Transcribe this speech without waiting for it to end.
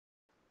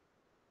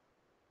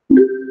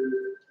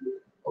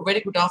A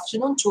very good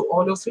afternoon to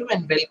all of you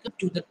and welcome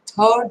to the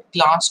third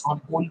class on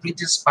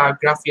Coleridge's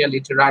Biographia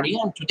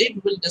Literaria, and today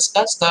we will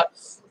discuss the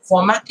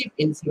formative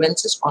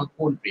influences on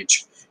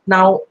Coleridge.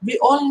 Now, we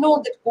all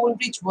know that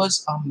Coleridge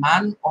was a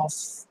man of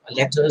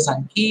letters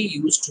and he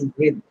used to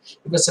read.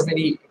 He was a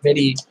very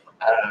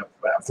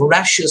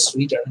voracious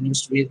reader and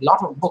used to read a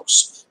lot of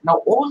books.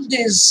 Now, all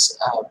these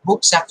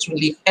books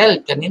actually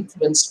helped and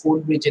influenced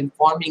Coleridge in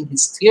forming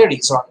his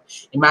theories on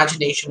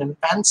imagination and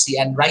fancy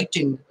and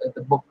writing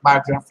the book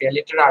Biographia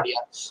Literaria.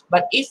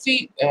 But if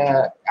we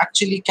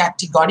actually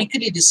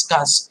categorically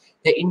discuss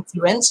the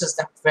influences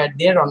that were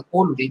there on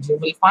Coleridge, we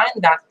will find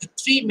that the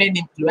three main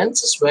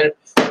influences were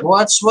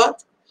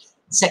Wordsworth,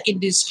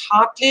 second is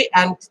Hartley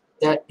and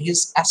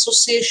his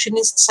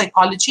associationist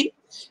psychology,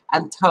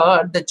 and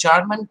third, the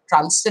German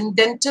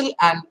transcendental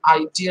and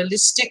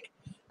idealistic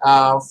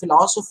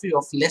philosophy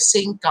of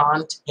Lessing,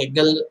 Kant,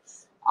 Hegel,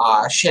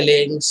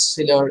 Schelling,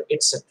 Schiller,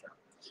 etc.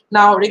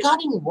 Now,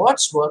 regarding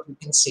Wordsworth, we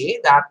can say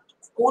that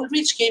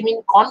Coleridge came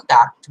in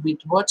contact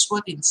with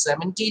Wordsworth in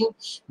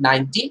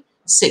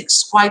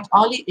 1796, quite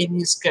early in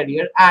his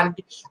career,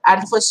 and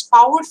was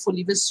powerful.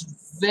 He was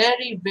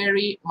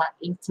very much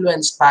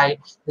influenced by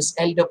this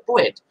elder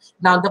poet.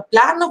 Now, the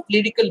plan of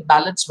lyrical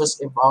ballads was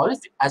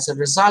evolved as a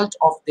result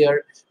of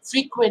their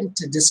frequent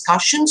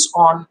discussions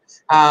on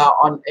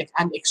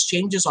and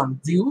exchanges on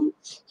view.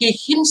 He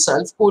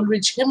himself,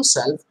 Coleridge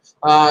himself,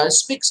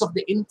 speaks of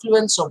the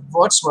influence of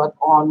Wordsworth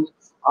on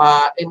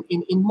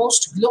in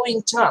most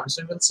glowing terms.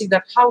 We will see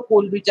that how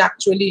Coleridge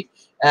actually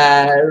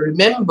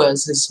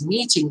remembers his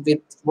meeting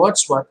with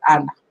Wordsworth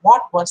and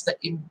what was the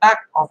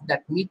impact of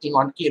that meeting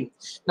on him.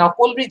 Now,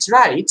 Coleridge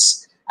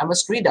writes, I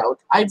must read out,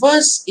 I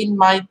was in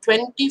my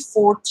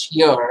 24th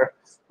year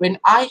when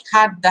I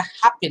had the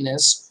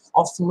happiness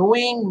of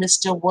knowing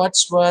Mr.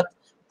 Wordsworth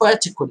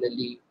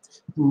personally,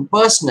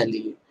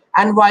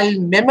 and while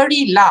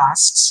memory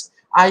lasts,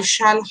 I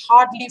shall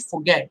hardly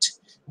forget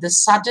the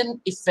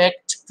sudden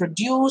effect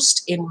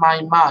produced in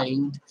my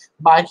mind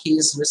by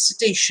his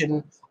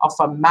recitation of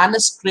a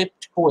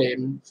manuscript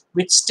poem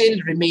which still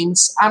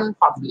remains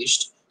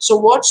unpublished. So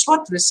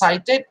Wordsworth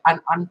recited an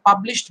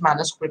unpublished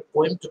manuscript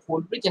poem to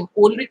Coleridge, and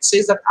Coleridge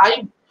says that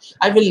I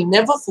will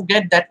never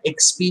forget that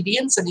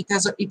experience, and it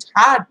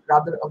had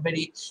rather a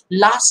very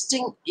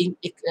lasting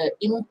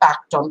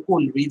impact on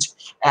Coleridge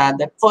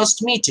that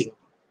first meeting.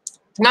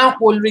 Now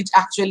Coleridge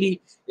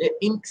actually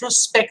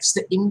introspects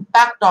the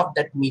impact of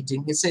that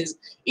meeting. He says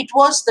it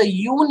was the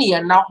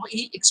union. Now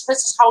he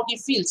expresses how he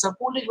feels. So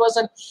Coleridge was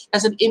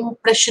as an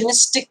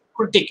impressionistic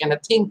critic and a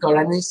thinker,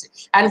 and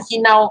he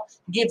now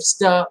gives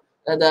the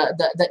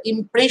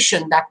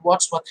impression that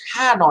Wordsworth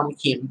had on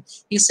him.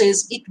 He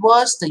says it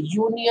was the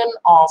union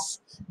of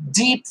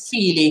deep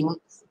feeling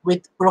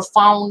with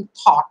profound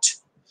thought,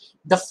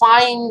 the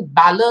fine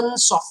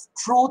balance of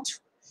truth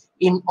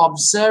in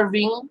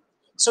observing.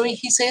 So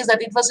he says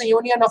that it was a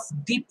union of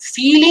deep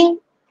feeling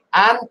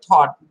and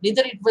thought.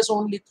 Neither it was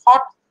only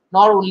thought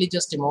nor only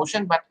just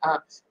emotion, but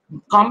a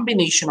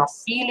combination of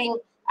feeling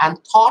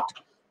and thought.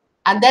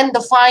 And then the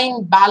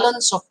fine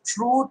balance of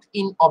truth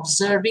in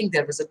observing.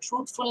 There was a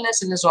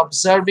truthfulness in his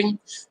observing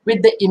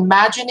with the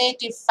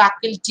imaginative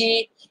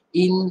faculty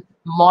in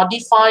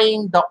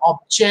modifying the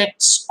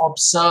objects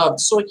observed.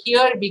 So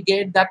here we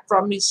get that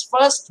from his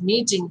first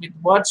meeting with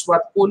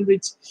Wordsworth,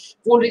 Coleridge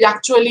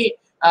actually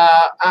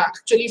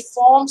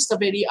forms the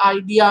very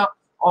idea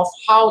of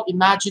how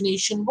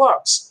imagination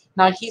works.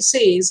 Now he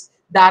says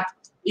that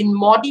in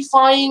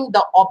modifying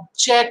the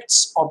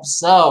objects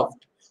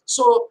observed,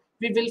 so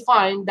we will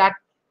find that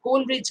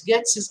Coleridge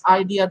gets his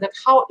idea that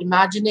how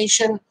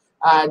imagination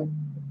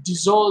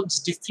dissolves,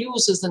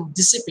 diffuses and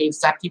dissipates,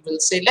 that he will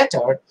say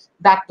later,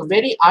 that the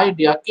very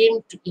idea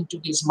came into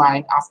his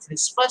mind after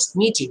his first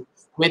meeting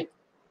with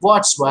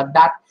Wordsworth,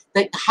 that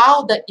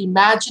how the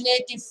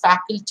imaginative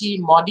faculty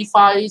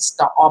modifies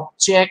the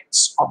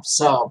objects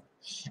observed.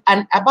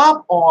 And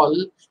above all,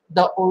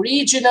 the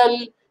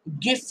original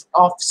gift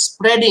of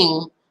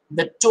spreading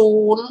the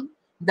tone,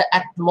 the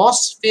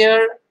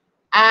atmosphere,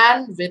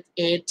 and with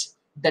it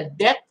the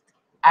depth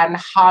and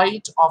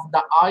height of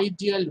the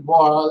ideal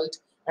world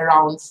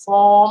around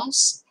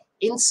forms,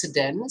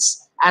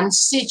 incidents, and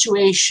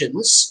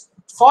situations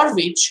for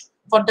which,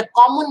 for the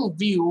common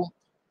view,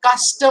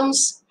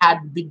 customs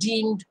had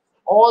bedeemed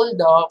all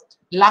the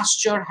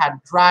lustre had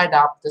dried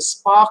up, the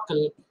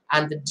sparkle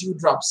and the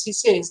dewdrops. He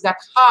says that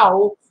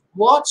how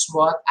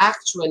Wordsworth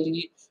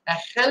actually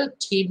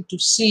helped him to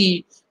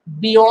see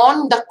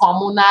beyond the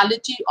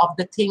commonality of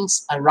the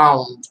things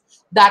around,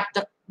 that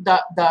the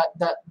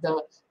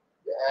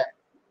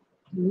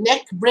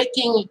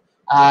neck-breaking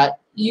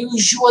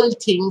usual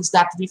things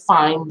that we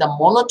find, the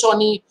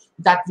monotony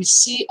that we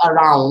see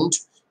around,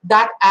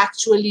 that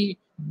actually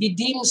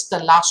bedeems the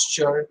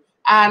lustre.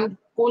 And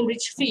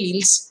Coleridge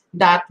feels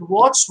that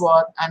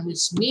Wordsworth and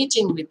his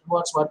meeting with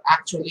Wordsworth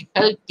actually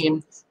helped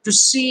him to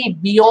see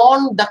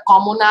beyond the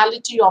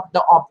commonality of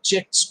the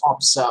objects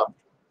observed.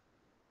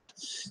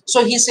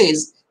 So he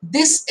says,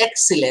 this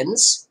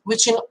excellence,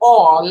 which in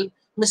all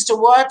Mr.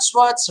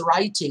 Wordsworth's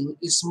writing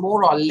is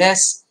more or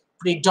less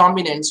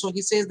predominant. So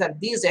he says that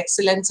these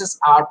excellences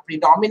are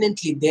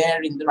predominantly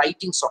there in the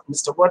writings of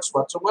Mr.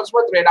 Wordsworth. So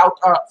Wordsworth read out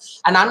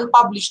an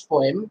unpublished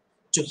poem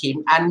to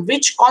him, and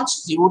which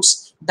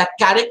constitutes the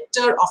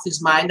character of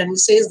his mind. And he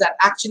says that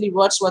actually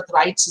Wordsworth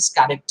writes his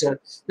character,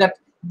 that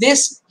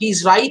this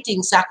his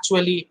writings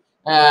actually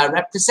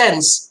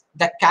represents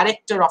the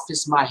character of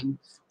his mind.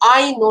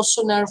 I no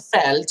sooner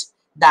felt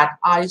that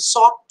I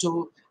sought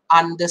to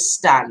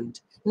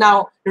understand.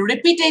 Now,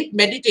 repeated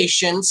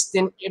meditations,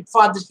 then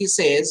further he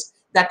says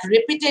that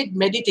repeated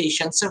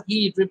meditations, so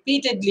he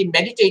repeatedly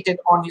meditated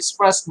on his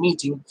first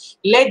meeting,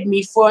 led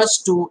me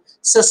first to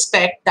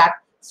suspect that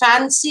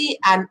fancy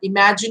and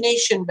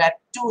imagination were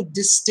two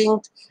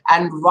distinct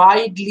and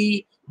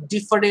widely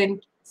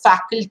different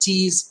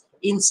faculties,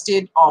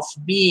 instead of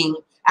being,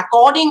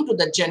 according to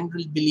the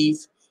general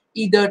belief,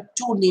 either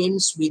two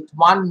names with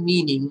one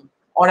meaning,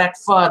 or at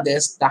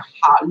furthest the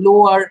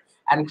lower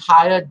and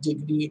higher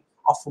degree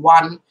of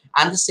one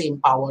and the same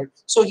power.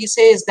 So he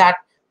says that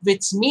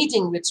with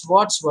meeting with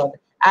Wordsworth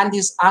and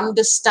his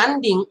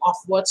understanding of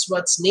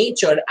Wordsworth's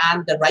nature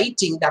and the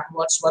writing that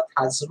Wordsworth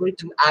has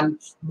written and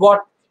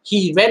what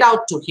he read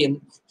out to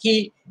him,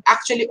 he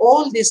actually,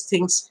 all these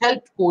things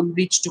helped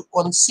Coleridge to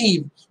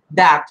conceive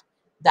that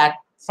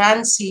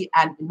fancy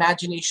and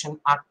imagination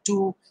are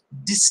two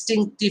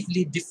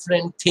distinctively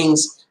different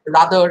things,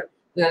 rather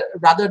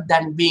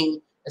than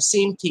being the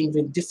same thing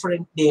with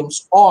different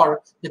names,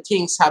 or the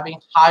things having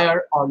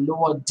higher or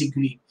lower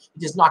degree.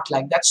 It is not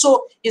like that.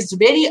 So his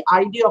very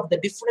idea of the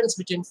difference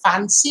between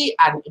fancy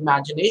and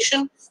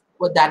imagination,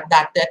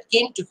 that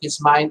came to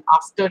his mind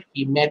after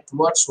he met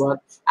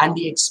Wordsworth and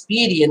he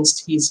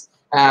experienced his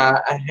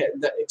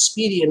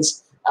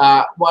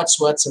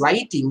Wordsworth's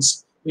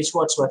writings, which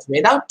Wordsworth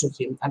read out to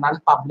him, an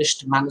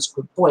unpublished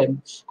manuscript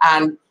poem,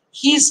 and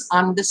his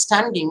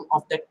understanding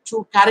of the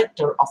true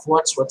character of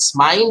Wordsworth's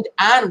mind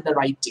and the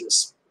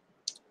writings.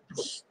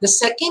 The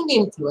second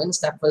influence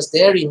that was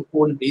there in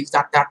Coleridge,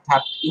 that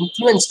had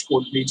influenced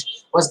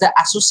Coleridge, was the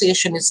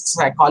associationist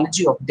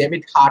psychology of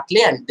David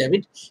Hartley and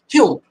David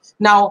Hume.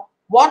 Now,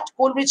 what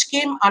Coleridge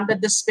came under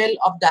the spell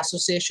of the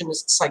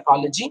associationist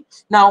psychology.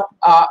 Now,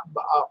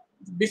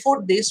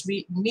 before this,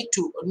 we need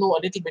to know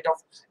a little bit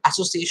of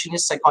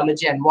associationist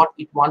psychology and what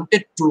it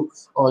wanted to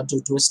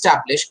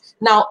establish.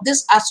 Now,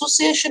 this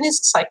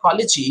associationist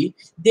psychology,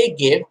 they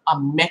gave a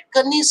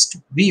mechanist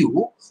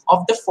view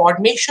of the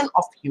formation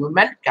of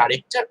human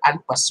character and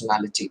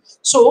personality.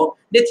 So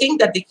they think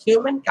that the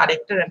human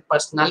character and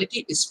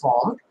personality is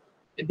formed,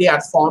 they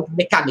are formed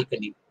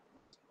mechanically.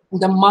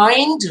 The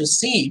mind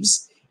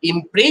receives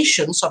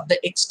impressions of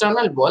the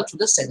external world through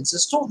the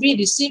senses. So we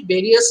receive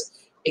various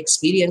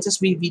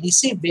experiences, we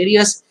receive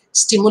various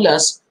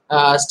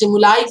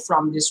stimuli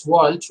from this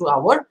world through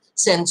our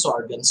sense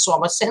organs. So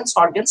our sense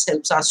organs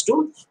helps us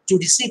to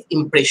receive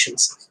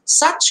impressions.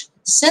 Such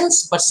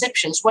sense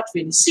perceptions, what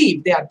we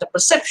receive, they are the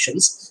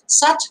perceptions.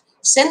 Such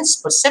sense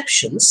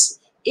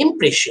perceptions,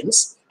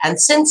 impressions, and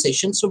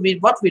sensations. So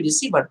what we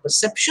receive are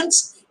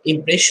perceptions,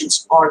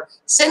 impressions, or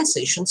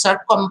sensations,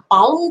 are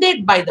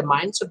compounded by the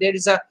mind. So there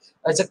is a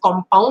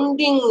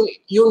compounding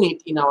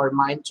unit in our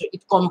mind. So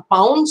it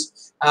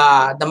compounds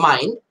the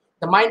mind.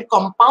 The mind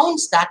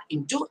compounds that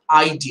into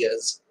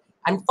ideas.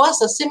 And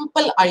first, a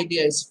simple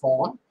idea is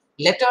formed.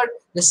 Later,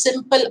 the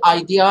simple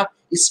idea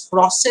is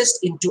processed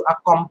into a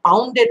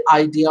compounded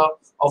idea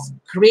of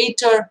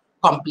greater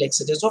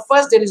complexity. So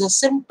first, there is a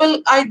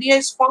simple idea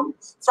is formed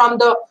from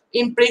the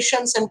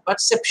impressions and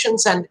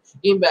perceptions and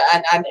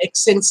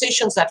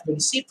sensations that we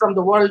receive from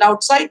the world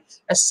outside.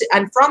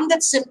 And from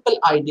that simple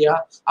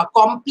idea, a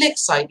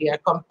complex idea, a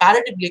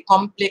comparatively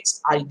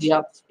complex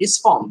idea is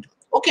formed.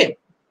 Okay.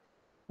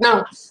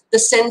 Now, the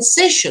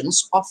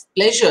sensations of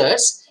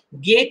pleasures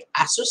get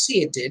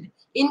associated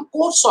in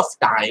course of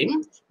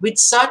time with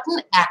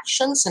certain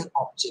actions and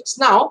objects.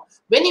 Now,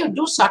 when you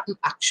do certain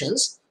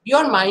actions,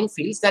 your mind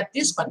feels that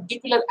this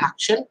particular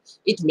action,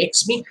 it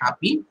makes me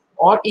happy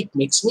or it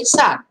makes me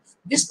sad.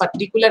 This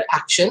particular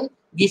action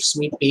gives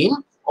me pain,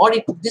 or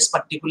this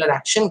particular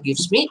action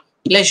gives me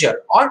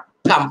pleasure or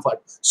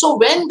comfort. So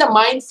when the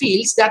mind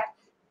feels that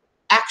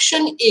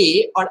action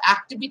A or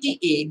activity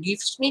A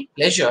gives me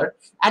pleasure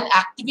and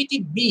activity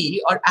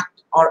B or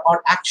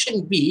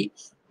action B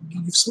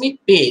gives me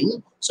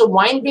pain, so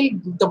what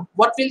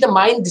will the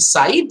mind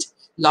decide?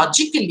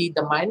 Logically,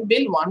 the mind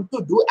will want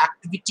to do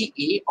activity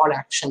A or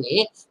action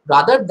A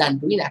rather than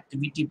doing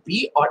activity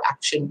B or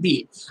action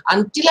B.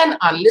 Until and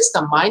unless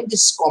the mind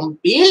is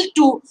compelled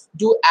to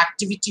do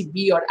activity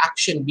B or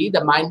action B,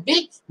 the mind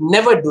will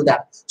never do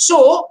that.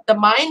 So the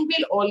mind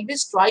will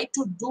always try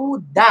to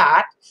do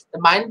that. The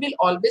mind will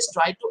always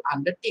try to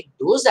undertake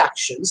those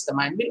actions. The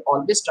mind will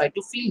always try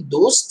to feel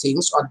those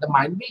things, or the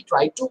mind will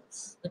try to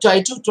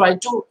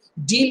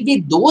deal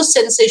with those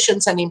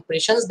sensations and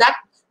impressions that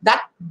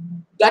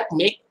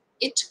make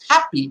it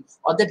happy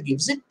or that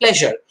gives it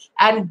pleasure.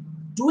 And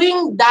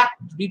doing that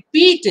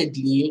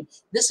repeatedly,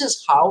 this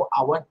is how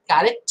our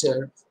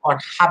character or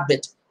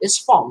habit is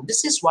formed.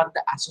 This is what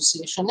the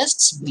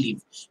associationists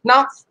believe.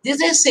 Now, they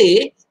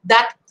say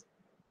that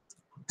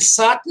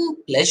certain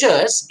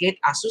pleasures get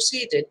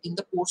associated in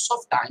the course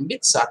of time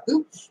with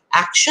certain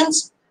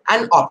actions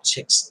and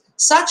objects.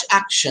 Such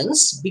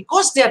actions,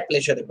 because they are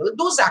pleasurable,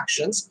 those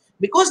actions,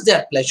 because they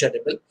are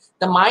pleasurable,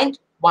 the mind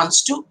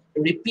wants to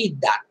repeat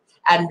that.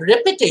 And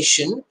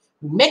repetition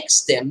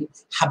makes them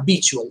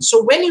habitual.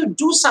 So when you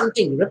do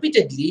something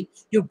repeatedly,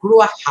 you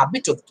grow a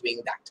habit of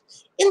doing that.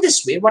 In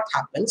this way, what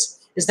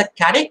happens is the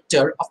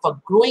character of a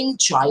growing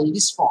child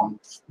is formed.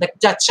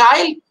 The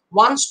child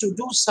wants to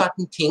do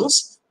certain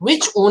things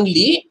which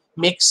only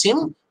makes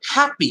him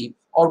happy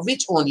or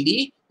which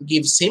only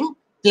gives him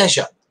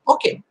pleasure.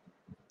 Okay.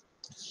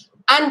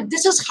 And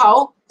this is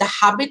how the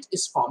habit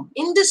is formed.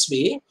 In this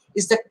way,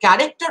 is the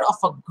character of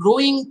a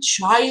growing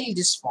child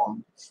is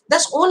formed.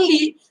 Thus,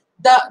 only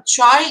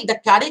the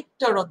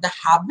character of the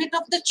habit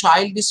of the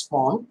child is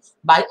formed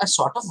by a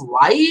sort of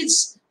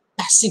wise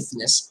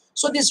passiveness.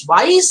 So, this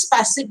wise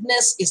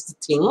passiveness is the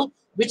thing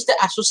which the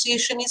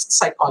associationist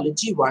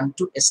psychology want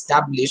to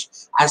establish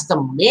as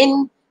the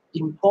main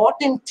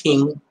important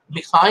thing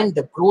behind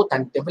the growth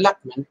and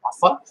development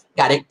of a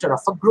character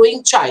of a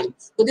growing child.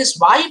 So, this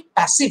wise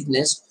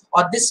passiveness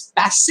or this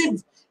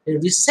passive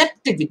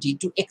receptivity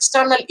to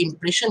external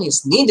impression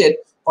is needed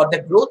for the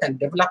growth and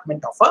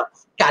development of a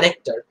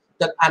character.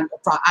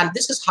 And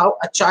this is how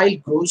a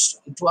child grows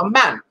into a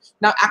man.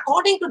 Now,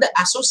 according to the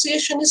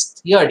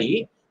associationist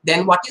theory,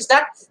 then what is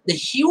that? The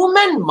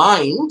human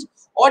mind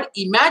or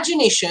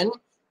imagination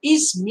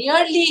is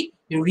merely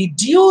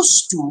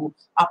reduced to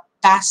a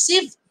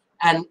passive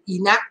and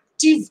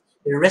inactive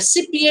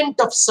recipient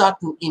of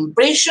certain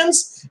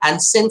impressions and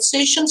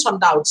sensations from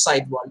the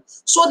outside world.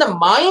 So the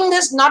mind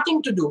has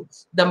nothing to do.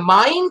 The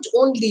mind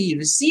only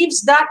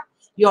receives that.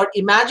 Your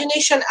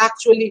imagination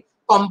actually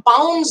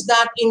compounds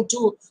that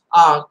into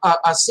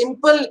a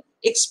simple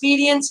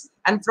experience,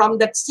 and from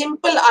that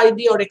simple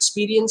idea or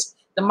experience,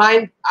 the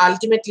mind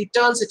ultimately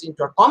turns it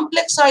into a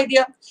complex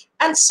idea.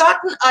 And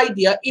certain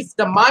idea, if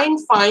the mind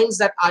finds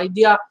that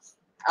idea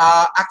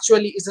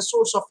actually is a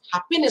source of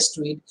happiness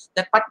to it,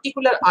 that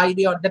particular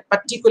idea or that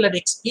particular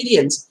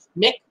experience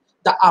make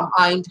the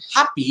mind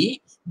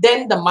happy,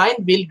 then the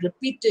mind will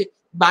repeat it.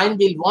 Mind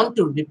will want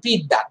to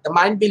repeat that. The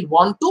mind will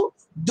want to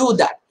do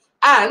that.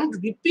 And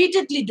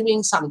repeatedly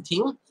doing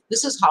something,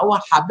 this is how a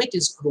habit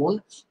is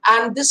grown.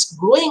 And this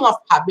growing of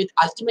habit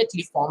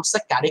ultimately forms the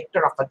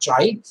character of a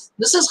child.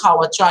 This is how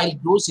a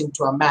child grows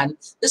into a man.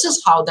 This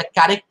is how the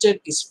character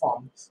is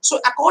formed. So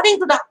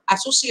according to the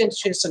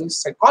association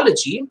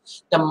psychology,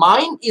 the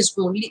mind is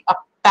only a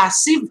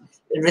passive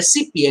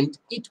recipient.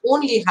 It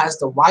only has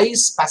the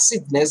wise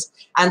passiveness,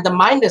 and the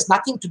mind has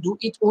nothing to do.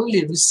 It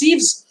only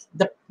receives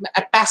the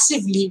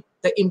passively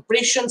the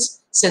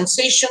impressions,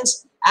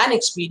 sensations, and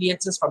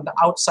experiences from the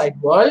outside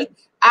world,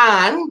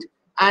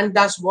 and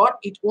that's what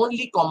it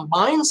only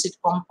combines it,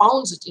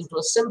 compounds it into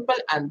a simple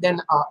and then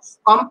a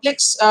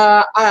complex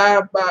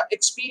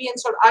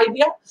experience or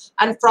idea.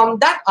 And from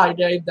that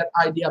idea, if that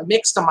idea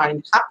makes the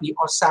mind happy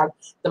or sad,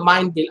 the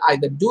mind will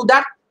either do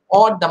that,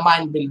 or the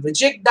mind will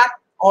reject that,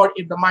 or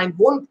if the mind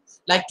won't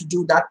like to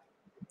do that,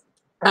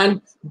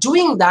 and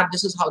doing that,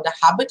 this is how the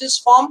habit is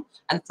formed.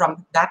 And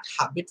from that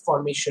habit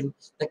formation,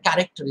 the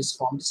character is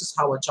formed. This is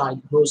how a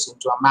child grows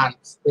into a man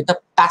with a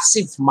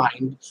passive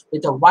mind,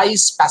 with a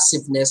wise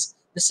passiveness.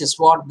 This is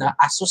what the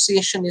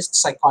associationist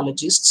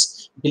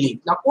psychologists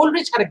believe. Now,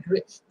 Coleridge had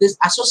this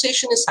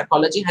associationist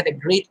psychology had a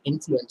great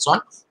influence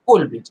on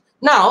Coleridge.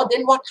 Now,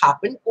 then what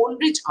happened?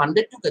 Coleridge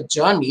undertook a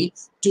journey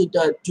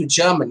to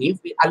Germany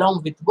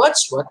along with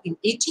Wordsworth in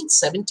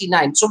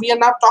 1879. So we are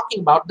now talking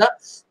about the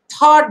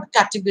third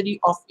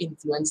category of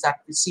influence that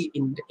we see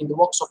in the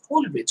works of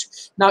Coleridge.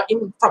 Now,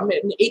 from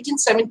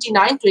 1879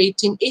 to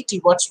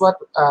 1880,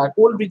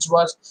 Coleridge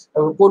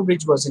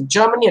was in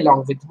Germany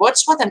along with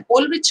Wordsworth, and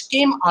Coleridge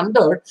came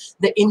under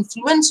the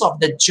influence of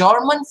the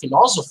German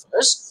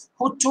philosophers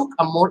who took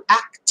a more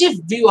active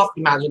view of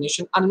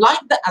imagination.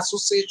 Unlike the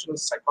association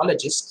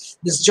psychologists,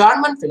 these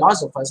German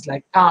philosophers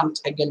like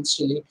Kant, Hegel,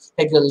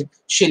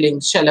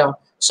 Schilling, Scheller,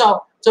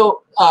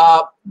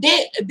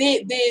 they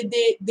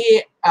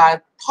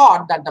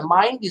thought that the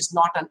mind is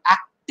not an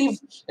active,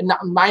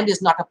 mind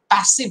is not a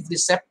passive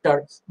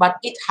receptor, but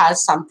it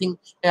has something,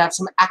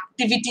 some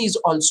activities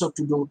also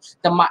to do.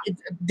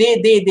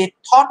 They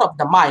thought of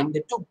the mind,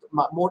 they took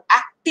a more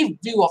active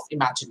view of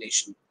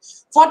imagination.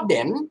 For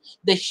them,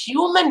 the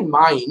human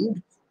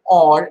mind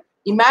or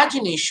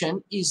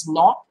imagination is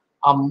not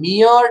a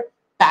mere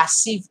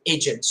passive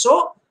agent.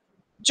 So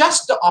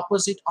just the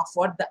opposite of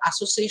what the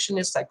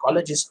associationist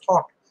psychologists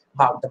thought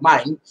about the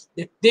mind.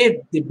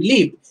 They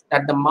believe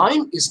that the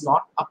mind is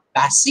not a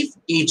passive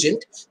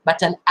agent,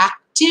 but an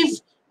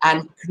active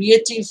and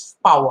creative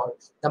power.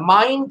 The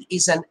mind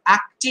is an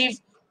active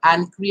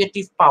and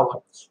creative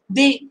power.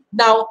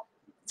 Now,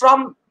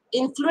 from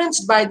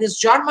influenced by these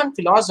German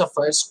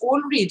philosophers,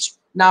 Coleridge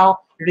now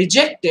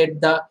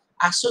rejected the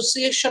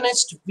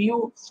associationist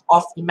view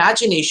of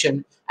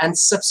imagination and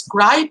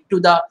subscribed to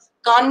the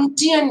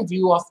Kantian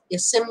view of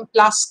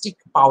esemplastic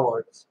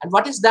power. And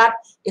what is that?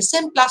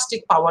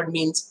 Esemplastic power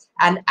means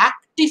an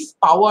active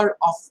power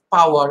of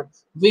power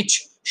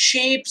which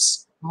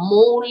shapes,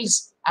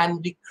 molds,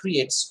 and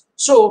recreates.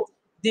 So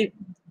they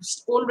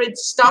already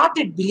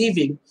started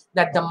believing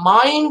that the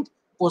mind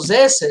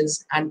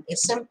possesses an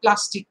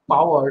exemplastic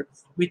power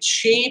which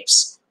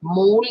shapes,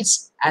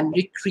 molds, and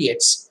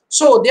recreates.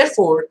 So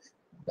therefore,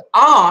 the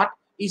art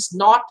is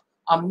not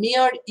a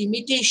mere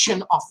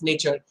imitation of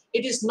nature.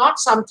 It is not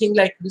something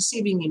like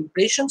receiving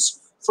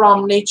impressions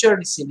from nature,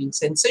 receiving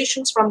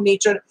sensations from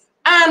nature,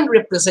 and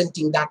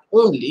representing that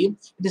only.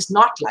 It is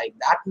not like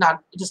that.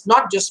 Not, it is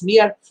not just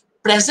mere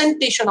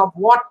presentation of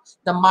what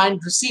the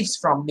mind receives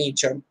from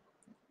nature,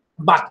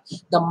 but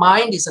the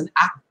mind is an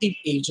active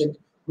agent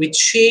which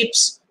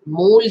shapes,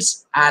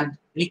 molds, and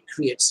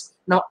recreates.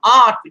 Now,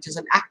 art, which is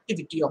an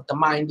activity of the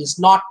mind, is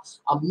not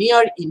a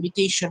mere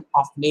imitation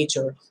of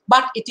nature,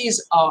 but it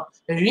is a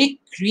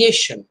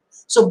recreation.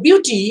 So,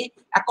 beauty,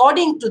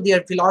 according to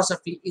their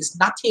philosophy, is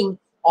nothing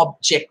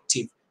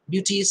objective.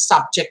 Beauty is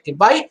subjective.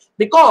 Why?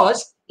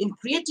 Because in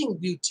creating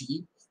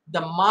beauty,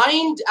 the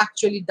mind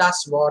actually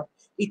does what?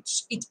 It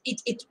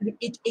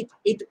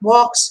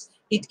works,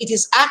 it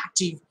is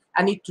active,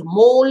 and it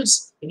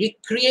molds,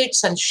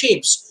 recreates, and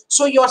shapes.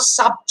 So your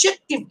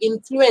subjective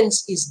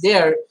influence is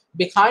there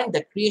behind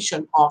the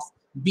creation of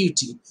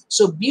beauty.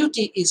 So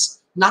beauty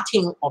is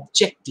nothing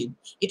objective.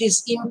 It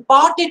is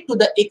imparted to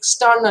the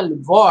external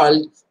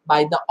world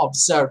by the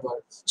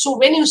observer. So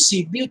when you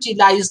see beauty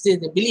lies there,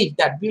 they believe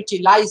that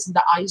beauty lies in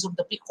the eyes of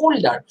the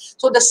beholder.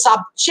 So the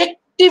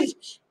subjective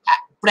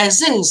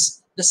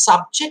presence, the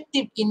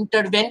subjective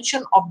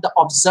intervention of the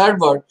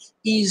observer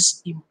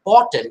is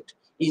important,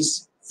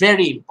 is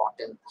very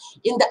important.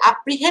 In the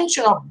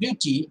apprehension of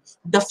beauty,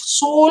 the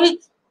soul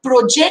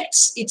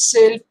projects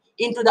itself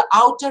into the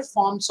outer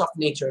forms of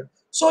nature.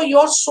 So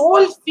your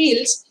soul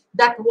feels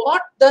that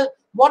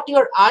what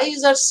your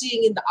eyes are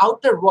seeing in the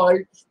outer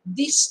world,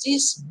 this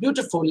is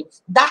beautiful.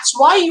 That's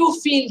why you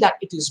feel that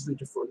it is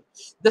beautiful.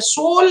 The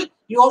soul,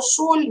 your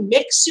soul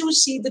makes you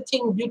see the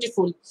thing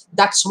beautiful.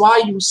 That's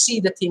why you see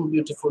the thing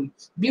beautiful.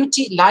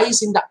 Beauty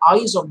lies in the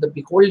eyes of the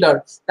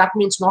beholder. That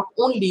means not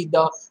only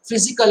the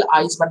physical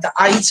eyes, but the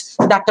eyes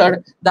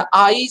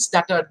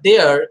that are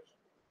there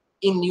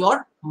in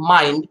your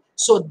mind.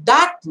 So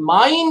that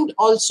mind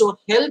also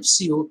helps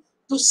you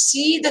to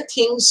see the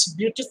things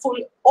beautiful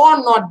or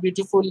not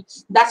beautiful.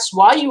 That's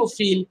why you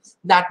feel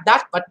that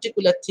that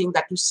particular thing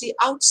that you see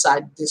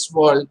outside this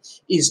world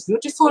is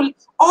beautiful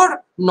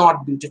or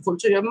not beautiful.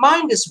 So your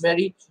mind is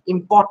very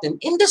important.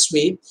 In this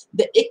way,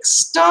 the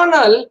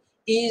external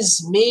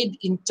is made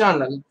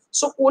internal.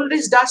 So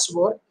Coleridge does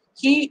what?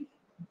 He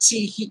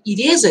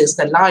erases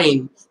the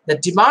line, the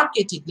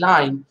demarcated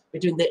line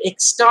between the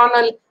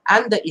external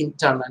and the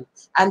internal,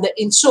 and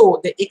so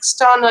the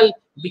external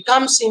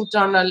becomes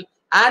internal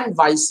and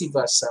vice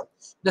versa.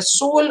 The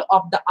soul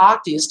of the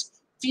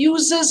artist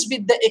fuses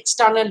with the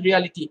external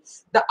reality.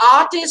 The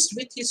artist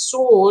with his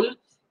soul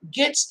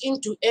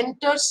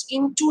enters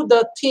into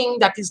the thing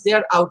that is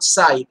there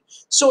outside.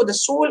 So the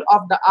soul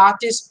of the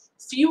artist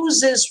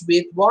fuses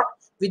with what?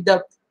 With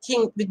the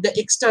thing, with the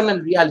external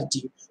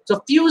reality.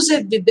 So fuse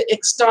it with the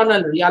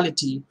external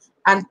reality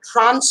and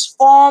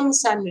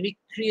transforms and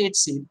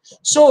recreates it.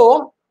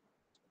 So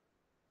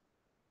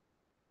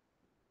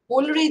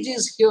Coleridge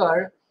is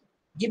here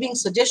giving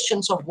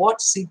suggestions of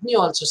what Sidney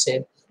also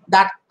said,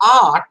 that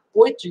art,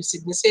 poetry,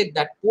 Sidney said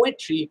that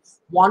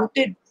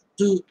wanted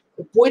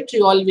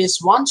poetry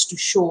always wants to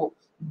show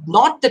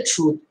not the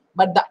truth,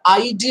 but the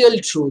ideal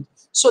truth.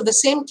 So the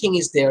same thing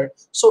is there.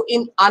 So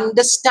in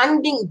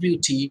understanding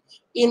beauty,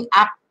 in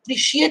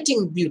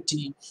appreciating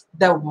beauty,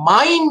 the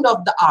mind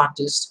of the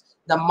artist,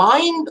 the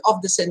mind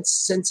of the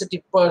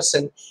sensitive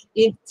person,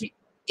 it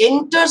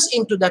enters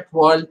into that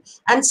world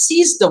and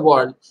sees the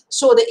world.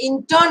 So the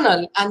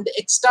internal and the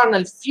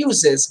external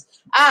fuses,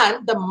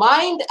 and the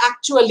mind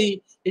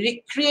actually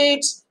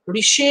recreates,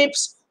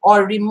 reshapes,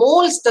 or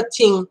remolds the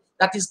thing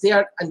that is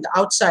there in the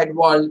outside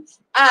world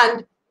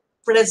and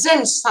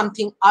presents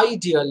something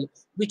ideal,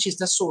 which is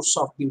the source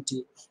of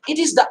beauty. It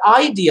is the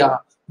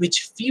idea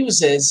which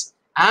fuses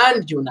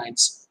and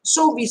unites.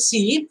 So we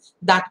see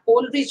that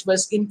Coleridge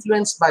was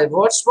influenced by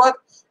Wordsworth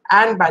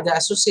and by the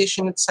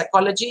association with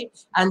psychology,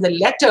 and the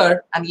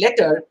later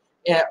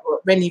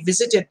when he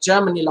visited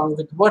Germany along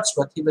with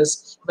Wordsworth, he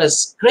was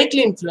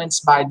greatly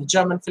influenced by the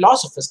German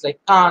philosophers like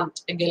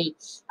Kant, Hegel,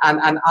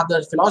 and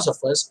other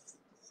philosophers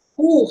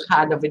who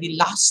had a very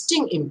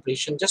lasting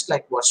impression, just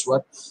like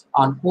Wordsworth,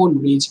 on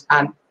Coleridge,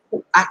 and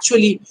who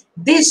actually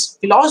these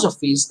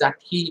philosophies that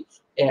he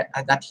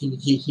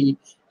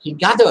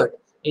gathered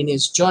in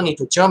his journey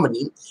to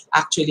Germany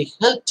actually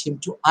helped him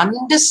to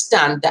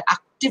understand the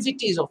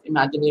activities of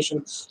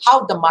imagination,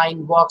 how the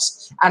mind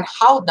works, and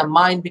how the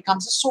mind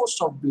becomes a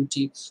source of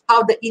beauty,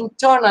 how the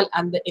internal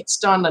and the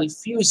external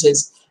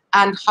fuses,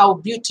 and how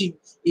beauty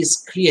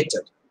is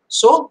created.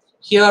 So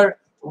here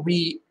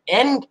we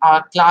end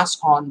our class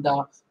on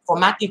the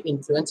formative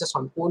influences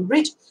on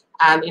Coleridge,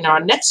 and in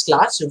our next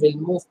class we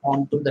will move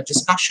on to the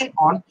discussion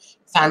on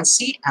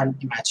fancy and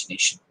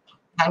imagination.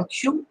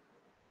 Thank you.